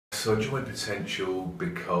So I joined Potential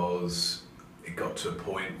because it got to a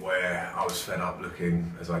point where I was fed up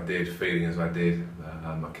looking as I did, feeling as I did.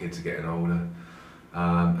 My kids are getting older,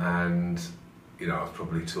 and I was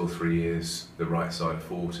probably 2 or 3 years the right side of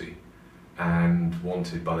 40, and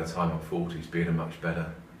wanted by the time I'm 40 to be in a much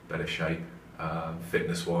better shape,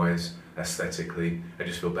 fitness-wise, aesthetically, and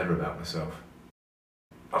just feel better about myself.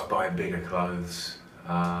 I was buying bigger clothes.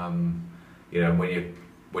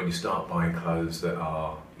 When you start buying clothes that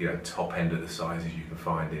are top end of the sizes you can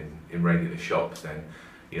find in regular shops, then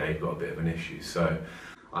you've got a bit of an issue. So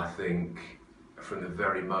I think from the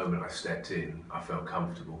very moment I stepped in, I felt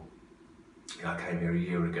comfortable. I came here a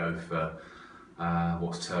year ago for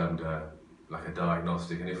what's termed like a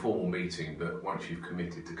diagnostic, an informal meeting, but once you've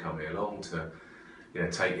committed to coming along to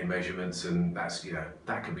take your measurements, and that's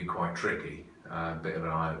that can be quite tricky, a bit of an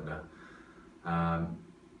eye-opener.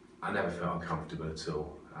 I never felt uncomfortable at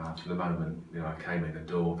all. From the moment I came in the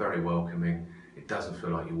door, very welcoming. It doesn't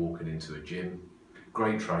feel like you're walking into a gym.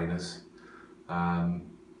 Great trainers.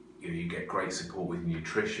 You get great support with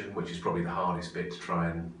nutrition, which is probably the hardest bit to try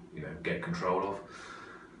and get control of.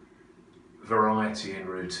 Variety in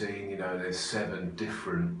routine. There's 7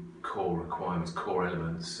 different core requirements, core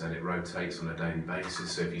elements, and it rotates on a daily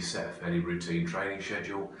basis. So if you set a fairly routine training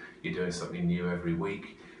schedule, you're doing something new every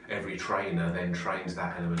week. Every trainer then trains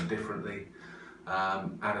that element differently,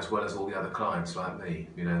 and as well as all the other clients like me.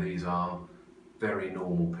 These are very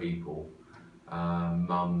normal people,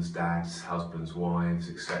 mums, dads, husbands, wives,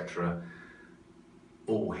 etc.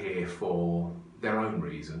 All here for their own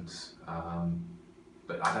reasons,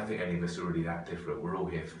 but I don't think any of us are really that different. We're all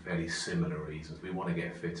here for fairly similar reasons. We want to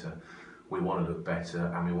get fitter, we want to look better,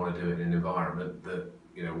 and we want to do it in an environment that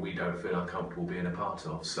we don't feel uncomfortable being a part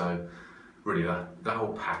of. So really, the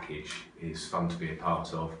whole package is fun to be a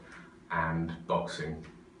part of, and boxing,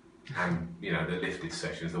 and the lifted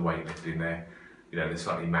sessions, the weightlifting there, they're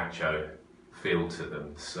slightly macho feel to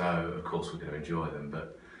them. So of course we're going to enjoy them,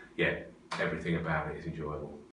 but yeah, everything about it is enjoyable.